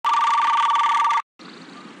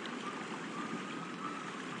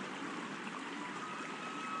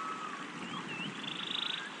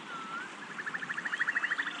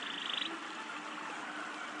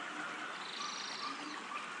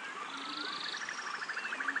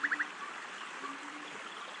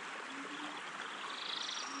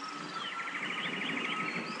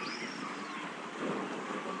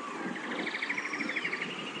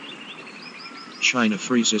China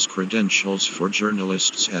freezes credentials for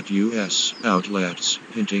journalists at U.S. outlets,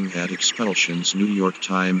 hinting at expulsions. New York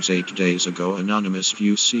Times 8 days ago. Anonymous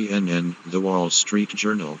view. CNN, The Wall Street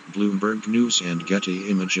Journal, Bloomberg News and Getty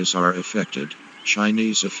Images are affected.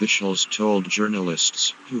 Chinese officials told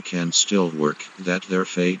journalists, who can still work, that their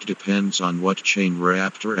fate depends on what chain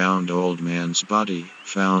wrapped around old man's body,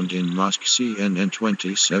 found in mosque. CNN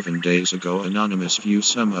 27 days ago. Anonymous view.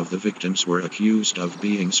 Some of the victims were accused of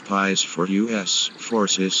being spies for U.S.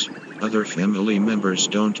 forces. Other family members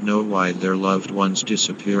don't know why their loved ones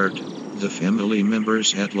disappeared. The family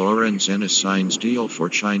members at Lorenzana signs deal for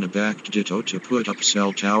China-backed Ditto to put up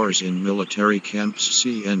cell towers in military camps.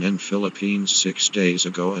 CNN Philippines 6 days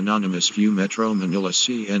ago. Anonymous view. Metro Manila.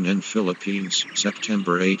 CNN Philippines,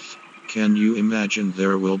 September 8th. Can you imagine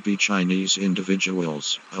there will be Chinese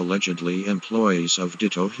individuals, allegedly employees of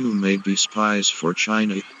Ditto, who may be spies for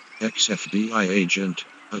China? Ex-FBI agent.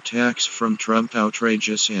 Attacks from Trump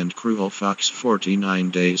outrageous and cruel. Fox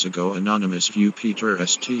 49 days ago. Anonymous view. Peter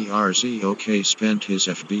Strzok spent his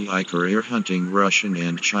FBI career hunting Russian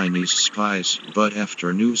and Chinese spies, but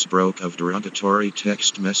after news broke of derogatory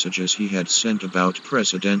text messages he had sent about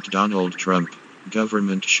President Donald Trump,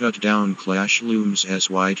 government shutdown clash looms as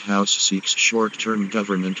White House seeks short-term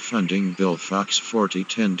government funding bill. Fox 40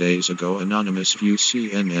 10 days ago. Anonymous view.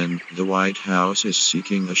 CNN, the White House is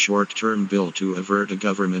seeking a short-term bill to avert a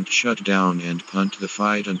government shutdown and punt the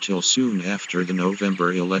fight until soon after the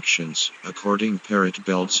November elections. According Parrot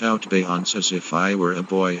belts out Beyonce as if I were a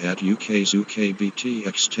boy at UK's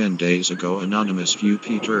UKBTX 10 days ago. Anonymous view.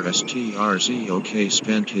 Peter Strzok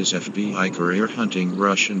spent his FBI career hunting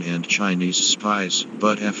Russian and Chinese spies,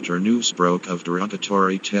 but after news broke of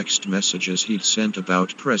derogatory text messages he'd sent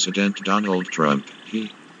about President Donald Trump,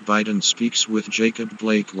 Biden speaks with Jacob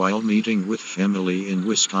Blake while meeting with family in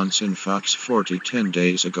Wisconsin. Fox 40 10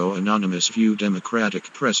 days ago. Anonymous view.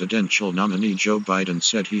 Democratic presidential nominee Joe Biden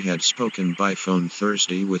said he had spoken by phone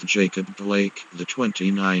Thursday with Jacob Blake, the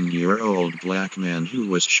 29-year-old black man who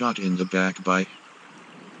was shot in the back by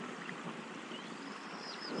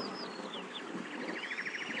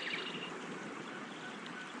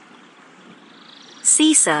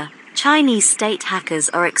CISA. Chinese state hackers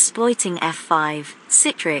are exploiting F5,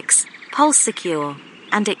 Citrix, PulseSecure,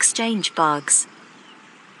 and Exchange bugs.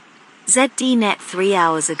 ZDNet 3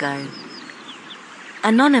 hours ago.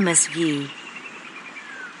 Anonymous view.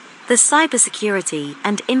 The Cybersecurity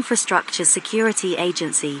and Infrastructure Security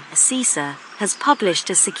Agency, CISA, has published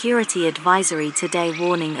a security advisory today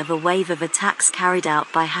warning of a wave of attacks carried out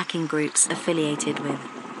by hacking groups affiliated with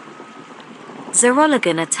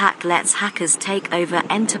Zerologan attack lets hackers take over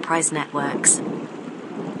enterprise networks.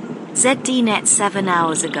 ZDNet 7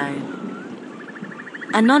 hours ago.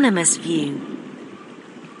 Anonymous view.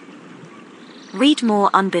 Read more.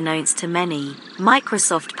 Unbeknownst to many,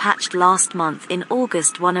 Microsoft patched last month in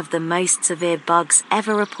August one of the most severe bugs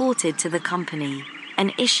ever reported to the company,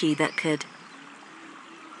 an issue that could.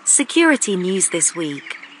 Security news this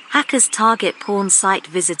week. Hackers target porn site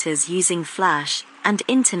visitors using Flash and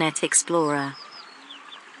Internet Explorer.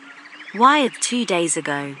 Wired 2 days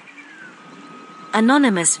ago.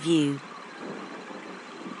 Anonymous view.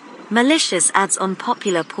 Malicious ads on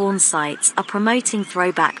popular porn sites are promoting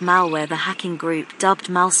throwback malware. The hacking group dubbed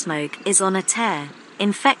Malsmoke is on a tear,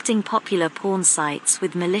 infecting popular porn sites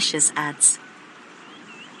with malicious ads.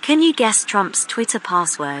 Can you guess Trump's Twitter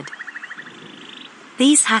password?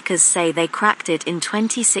 These hackers say they cracked it in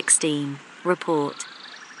 2016, report.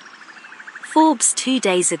 Forbes 2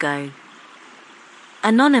 days ago.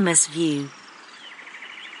 Anonymous view.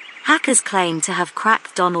 Hackers claim to have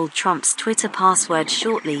cracked Donald Trump's Twitter password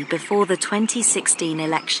shortly before the 2016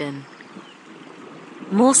 election.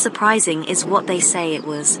 More surprising is what they say it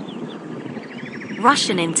was.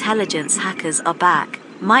 Russian intelligence hackers are back,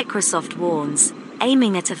 Microsoft warns,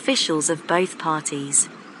 aiming at officials of both parties.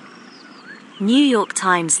 New York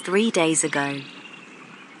Times 3 days ago.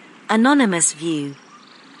 Anonymous view.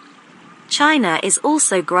 China is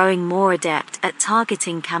also growing more adept at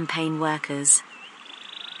targeting campaign workers.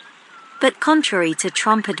 But contrary to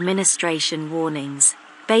Trump administration warnings,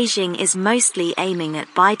 Beijing is mostly aiming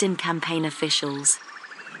at Biden campaign officials.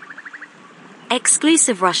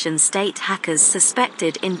 Exclusive Russian state hackers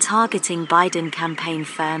suspected in targeting Biden campaign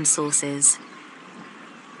firm sources.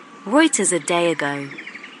 Reuters a day ago.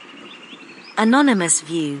 Anonymous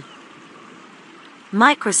view.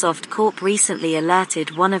 Microsoft Corp recently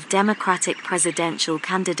alerted one of Democratic presidential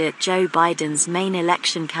candidate Joe Biden's main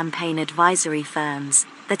election campaign advisory firms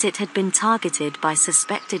that it had been targeted by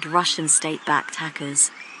suspected Russian state-backed hackers.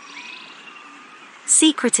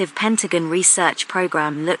 Secretive Pentagon research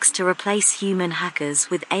program looks to replace human hackers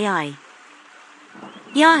with AI.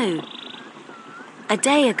 Yahoo! A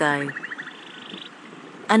day ago.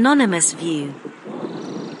 Anonymous view.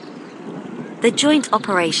 The Joint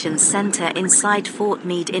Operations Center inside Fort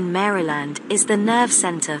Meade in Maryland is the nerve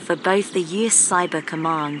center for both the U.S. Cyber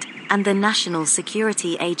Command and the National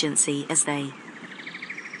Security Agency as they.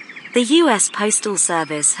 The U.S. Postal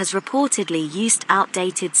Service has reportedly used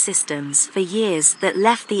outdated systems for years that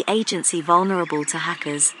left the agency vulnerable to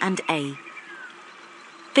hackers and a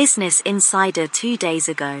Business Insider 2 days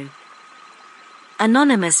ago.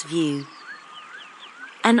 Anonymous view.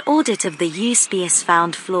 An audit of the USPS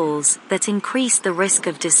found flaws that increase the risk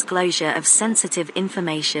of disclosure of sensitive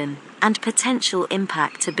information and potential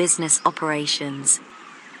impact to business operations.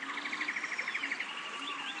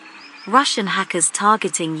 Russian hackers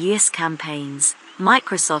targeting U.S. campaigns,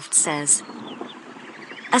 Microsoft says.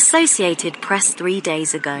 Associated Press 3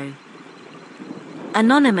 days ago.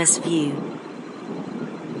 Anonymous view.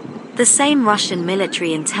 The same Russian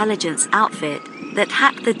military intelligence outfit that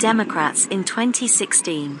hacked the Democrats in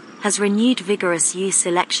 2016 has renewed vigorous U.S.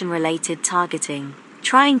 election-related targeting,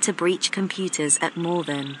 trying to breach computers at more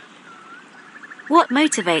than. What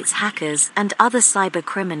motivates hackers and other cyber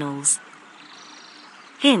criminals?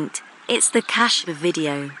 Hint. It's the cache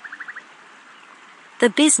video. The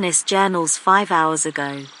Business Journal's 5 hours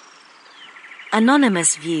ago.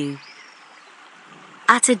 Anonymous view.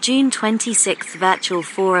 At a June 26 virtual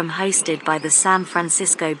forum hosted by the San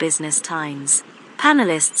Francisco Business Times,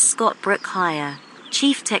 panelists Scott Brookhier,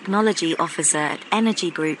 Chief Technology Officer at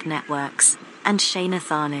Energy Group Networks, and Shana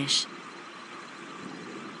Tharnish.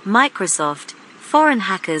 Microsoft, foreign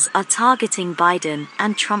hackers are targeting Biden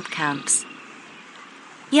and Trump camps.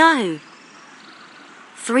 Yahoo!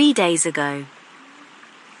 3 days ago.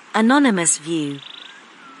 Anonymous view.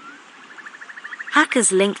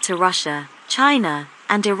 Hackers linked to Russia, China,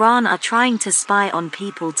 and Iran are trying to spy on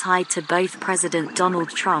people tied to both President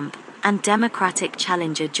Donald Trump and Democratic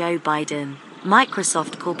challenger Joe Biden,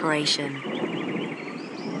 Microsoft Corporation.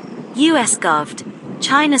 US Gov.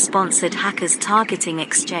 China-sponsored hackers targeting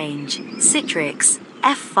Exchange, Citrix,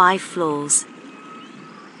 F5 flaws.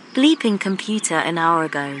 Bleeping computer an hour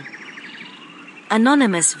ago.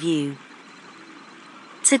 Anonymous view.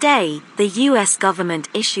 Today, the U.S. government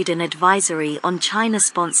issued an advisory on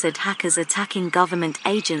China-sponsored hackers attacking government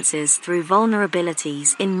agencies through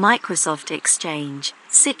vulnerabilities in Microsoft Exchange,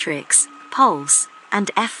 Citrix, Pulse,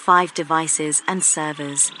 and F5 devices and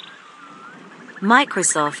servers.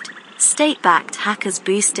 Microsoft, state-backed hackers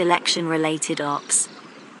boost election-related ops.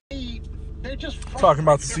 Talking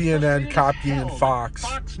about CNN copying Fox.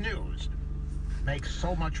 Fox News makes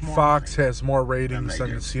so much more. Fox has more ratings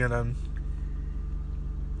than CNN.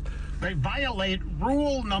 They violate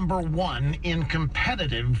rule number 1 in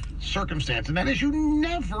competitive circumstance, and that is you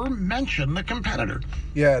never mention the competitor.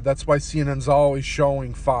 Yeah, that's why CNN's always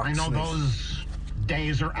showing Fox I know News. those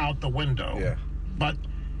days are out the window. Yeah. But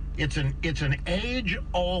it's an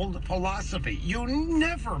age-old philosophy. You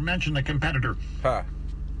never mention the competitor. Huh.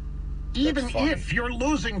 Even if you're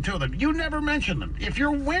losing to them, you never mention them. If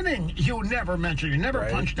you're winning, you never mention. You never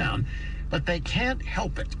punch down. But they can't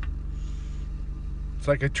help it. It's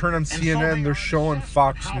like I turn on CNN, they're showing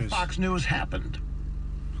Fox News. How Fox News happened.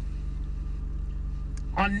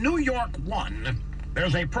 On New York 1,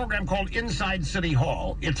 there's a program called Inside City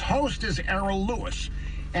Hall. Its host is Errol Lewis,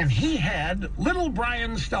 and he had little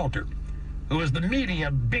Brian Stelter, who is the media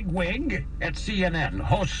bigwig at CNN,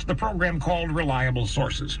 hosts the program called Reliable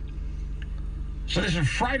Sources. So this is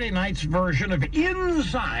Friday night's version of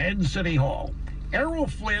Inside City Hall. Errol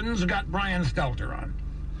Flynn's got Brian Stelter on.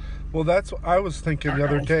 Well, that's what I was thinking the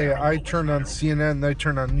other day. I turned on CNN, they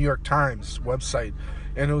turned on New York Times website,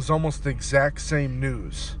 and it was almost the exact same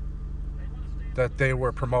news that they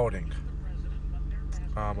were promoting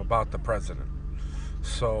about the president.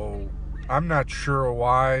 So I'm not sure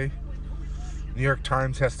why New York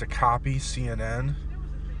Times has to copy CNN.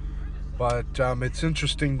 But it's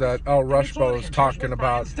interesting that Al Rushbo is talking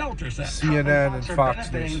about CNN and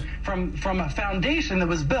Fox News. From a foundation that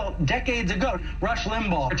was built decades ago. Rush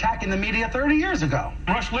Limbaugh attacking the media 30 years ago.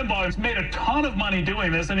 Rush Limbaugh has made a ton of money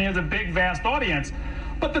doing this, and he has a big, vast audience.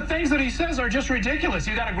 But the things that he says are just ridiculous.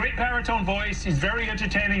 He's got a great baritone voice. He's very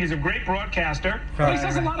entertaining. He's a great broadcaster. But he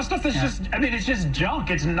says a lot of stuff that's just, I mean, it's just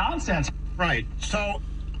junk. It's nonsense. Right. So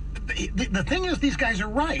the thing is, these guys are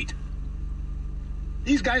right.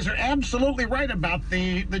 These guys are absolutely right about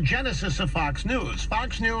the genesis of Fox News.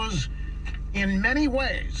 Fox News, in many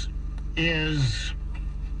ways, is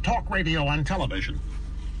talk radio on television.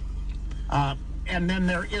 And then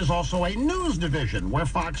there is also a news division where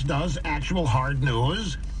Fox does actual hard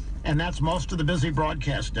news And that's most of the busy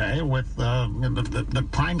broadcast day, with the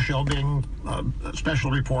prime show being a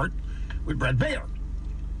special report with Brett Baer.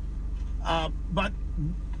 But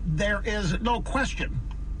there is no question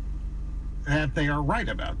that they are right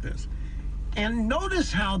about this. And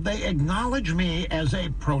notice how they acknowledge me as a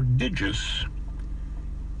prodigious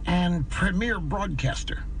and premier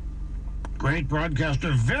broadcaster. Great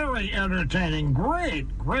broadcaster, very entertaining, great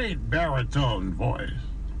baritone voice.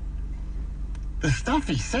 The stuff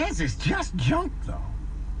he says is just junk, though.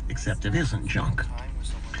 Except it isn't junk.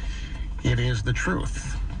 It is the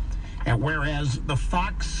truth. And whereas the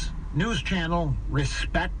Fox News Channel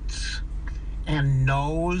respects and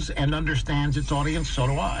knows and understands its audience, so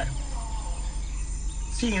do I.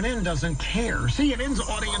 CNN doesn't care. CNN's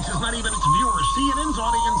audience is not even its viewers. CNN's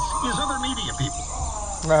audience is other media people.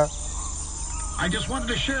 I just wanted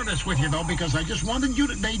to share this with you, though, because I just wanted you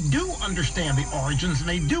to... They do understand the origins, and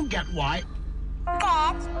they do get why.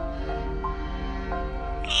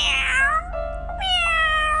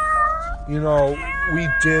 You know, we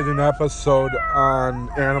did an episode on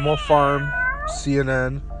Animal Farm,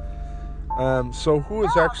 CNN. So who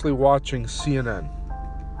is actually watching CNN?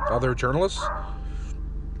 Other journalists?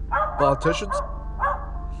 Politicians?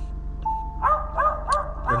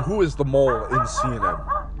 And who is the mole in CNN?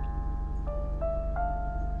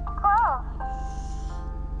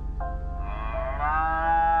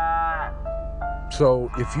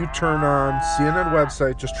 So if you turn on CNN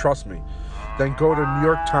website, just trust me, then go to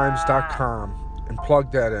NewYorkTimes.com and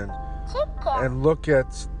plug that in and look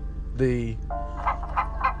at the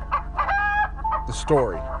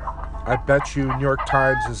story. I bet you New York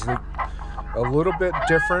Times is a little bit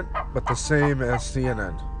different, but the same as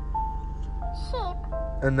CNN.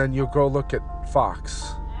 And then you'll go look at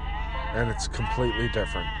Fox, and it's completely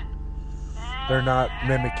different. They're not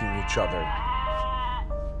mimicking each other.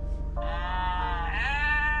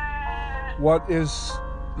 What is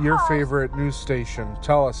your favorite news station?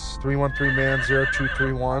 Tell us,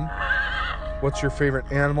 313-MAN-0231. What's your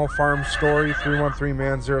favorite Animal Farm story?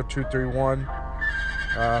 313-MAN-0231.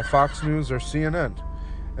 Fox News or CNN?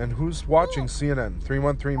 And who's watching CNN?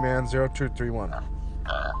 313-MAN-0231.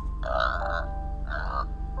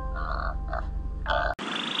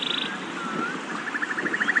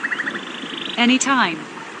 Anytime.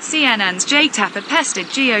 CNN's Jake Tapper pestered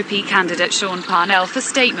GOP candidate Sean Parnell for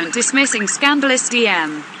statement dismissing scandalous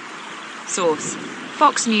DM. Source: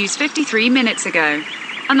 Fox News 53 minutes ago.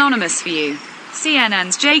 Anonymous view.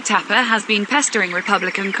 CNN's Jake Tapper has been pestering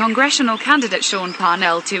Republican congressional candidate Sean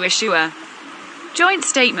Parnell to issue a joint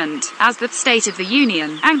statement as the State of the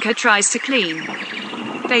Union anchor tries to clean.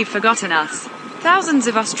 They've forgotten us. Thousands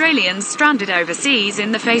of Australians stranded overseas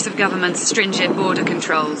in the face of government's stringent border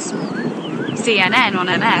controls. CNN on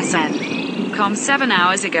MSN.com 7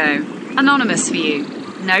 hours ago. Anonymous view.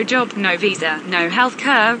 No job, no visa, no health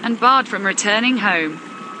care, and barred from returning home.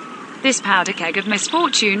 This powder keg of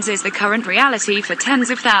misfortunes is the current reality for tens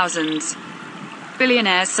of thousands.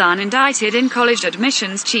 Billionaire's son indicted in college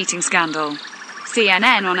admissions cheating scandal.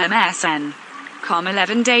 CNN on MSN.com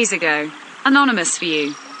 11 days ago. Anonymous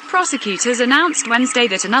view. Prosecutors announced Wednesday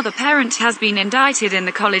that another parent has been indicted in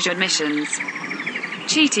the college admissions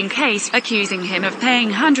cheating case, accusing him of paying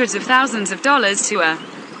hundreds of thousands of dollars to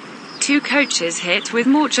two coaches hit with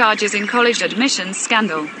more charges in college admissions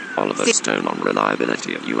scandal. Oliver Stone on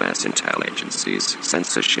reliability of U.S. intel agencies,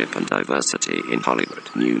 censorship and diversity in Hollywood.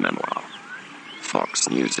 New memoir. Fox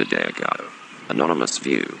News a day ago. Anonymous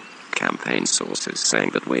view. Campaign sources saying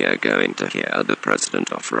that we are going to hear the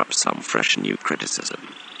president offer up some fresh new criticism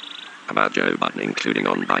about Joe Biden, including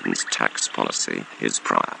on Biden's tax policy, his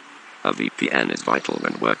prior. A VPN is vital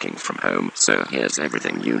when working from home, so here's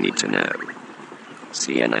everything you need to know.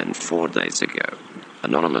 CNN 4 days ago.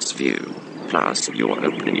 Anonymous view. Plus, you're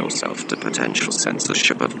opening yourself to potential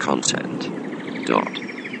censorship of content.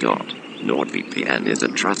 NordVPN is a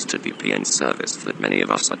trusted VPN service that many of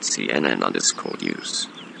us at CNN _use.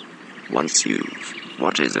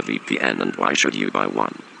 What is a VPN and why should you buy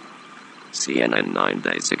one? CNN 9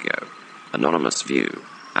 days ago. Anonymous view.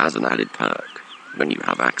 As an added perk, when you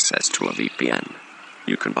have access to a VPN,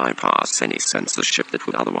 you can bypass any censorship that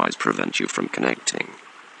would otherwise prevent you from connecting.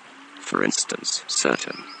 For instance,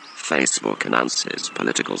 certain Facebook announces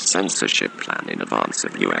political censorship plan in advance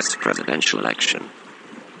of US presidential election.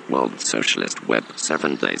 World Socialist Web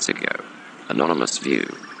 7 days ago. Anonymous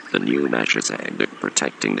view. The new measures aimed at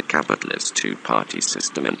protecting the capitalist two-party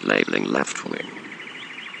system and labeling left-wing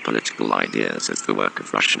political ideas as the work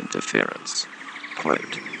of Russian interference.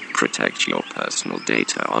 Quote, protect your personal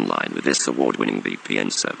data online with this award-winning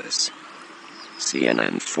VPN service.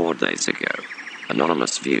 CNN 4 days ago.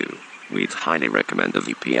 Anonymous view. We'd highly recommend the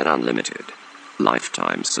VPN Unlimited.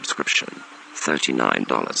 Lifetime subscription.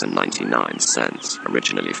 $39.99,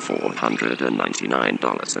 originally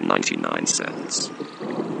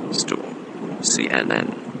 $499.99. Store.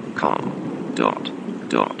 CNN.com.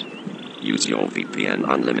 Use your VPN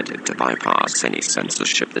Unlimited to bypass any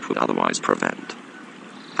censorship that would otherwise prevent.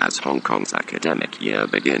 As Hong Kong's academic year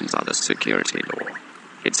begins under security law,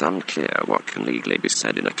 it's unclear what can legally be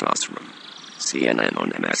said in a classroom. CNN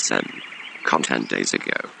on MSN. Content days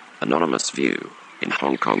ago. Anonymous view. In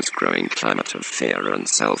Hong Kong's growing climate of fear and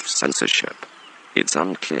self-censorship, it's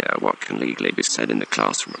unclear what can legally be said in the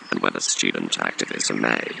classroom and whether student activism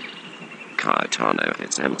may. Cayetano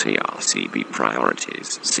hits MTRCB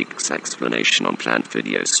priorities, seeks explanation on planned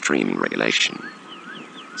video streaming regulation.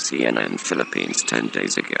 CNN Philippines 10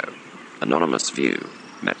 days ago. Anonymous view.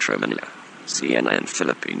 Metro Manila. CNN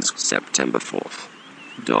Philippines September 4th.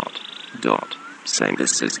 Saying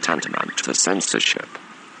this is tantamount to censorship.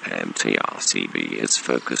 MTRCB is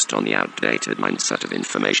focused on the outdated mindset of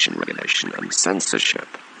information regulation and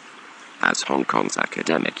censorship. As Hong Kong's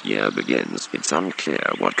academic year begins, it's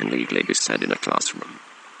unclear what can legally be said in a classroom.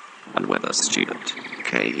 And whether student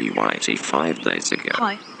KEYT 5 days ago.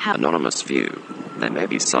 Anonymous view. There may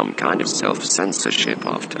be some kind of self-censorship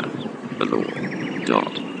after the law.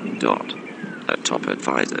 A top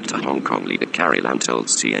advisor to Hong Kong leader Carrie Lam told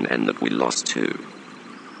CNN that we lost too.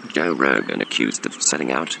 Joe Rogan accused of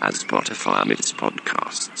selling out as Spotify amid its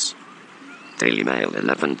podcasts. Daily Mail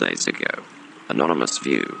 11 days ago. Anonymous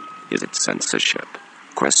view. Is it censorship? ?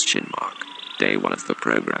 Day 1 of the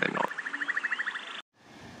programming on.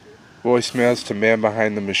 Voicemails to Man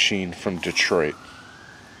Behind the Machine from Detroit.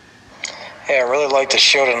 Hey, I really liked the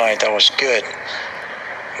show tonight. That was good.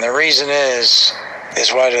 And the reason is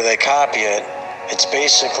why do they copy it? It's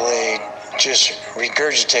basically just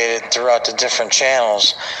regurgitated throughout the different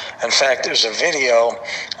channels. In fact, there's a video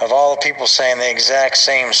of all the people saying the exact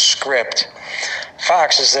same script.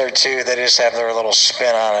 Fox is there too. They just have their little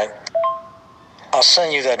spin on it. I'll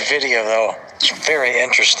send you that video though. It's very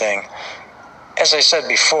interesting. As I said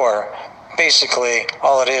before, basically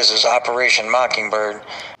all it is Operation Mockingbird.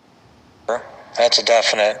 That's a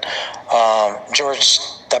definite. George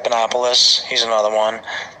Stephanopoulos, he's another one.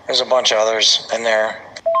 There's a bunch of others in there.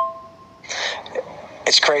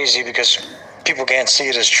 It's crazy because people can't see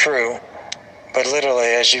it as true, but literally,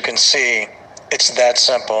 as you can see, it's that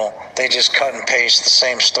simple. They just cut and paste the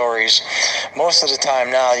same stories. Most of the time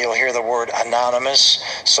now, you'll hear the word anonymous,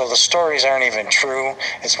 so the stories aren't even true.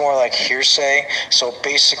 It's more like hearsay. So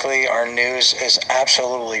basically, our news is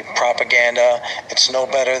absolutely propaganda. It's no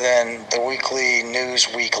better than the Weekly News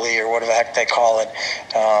Weekly, or whatever the heck they call it.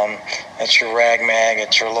 It's your rag mag,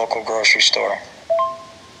 it's your local grocery store.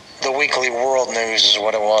 The Weekly World News is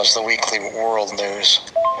what it was, the Weekly World News.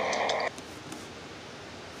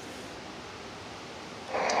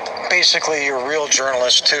 Basically, your real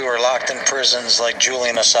journalists, too, are locked in prisons like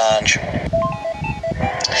Julian Assange,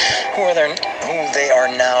 who they are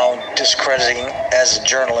now discrediting as a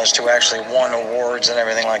journalist who actually won awards and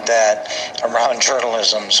everything like that around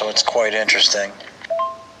journalism, so it's quite interesting.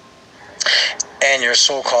 And your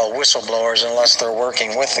so-called whistleblowers, unless they're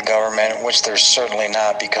working with the government, which they're certainly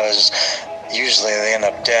not, because usually they end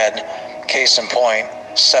up dead. Case in point,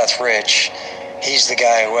 Seth Rich. He's the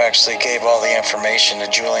guy who actually gave all the information to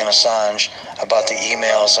Julian Assange about the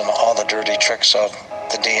emails and all the dirty tricks of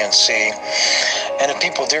the DNC. And if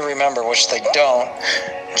people do remember, which they don't,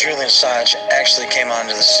 Julian Assange actually came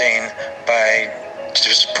onto the scene by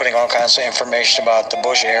just putting all kinds of information about the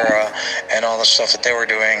Bush era and all the stuff that they were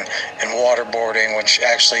doing and waterboarding, which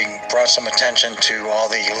actually brought some attention to all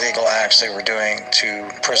the illegal acts they were doing to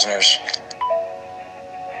prisoners.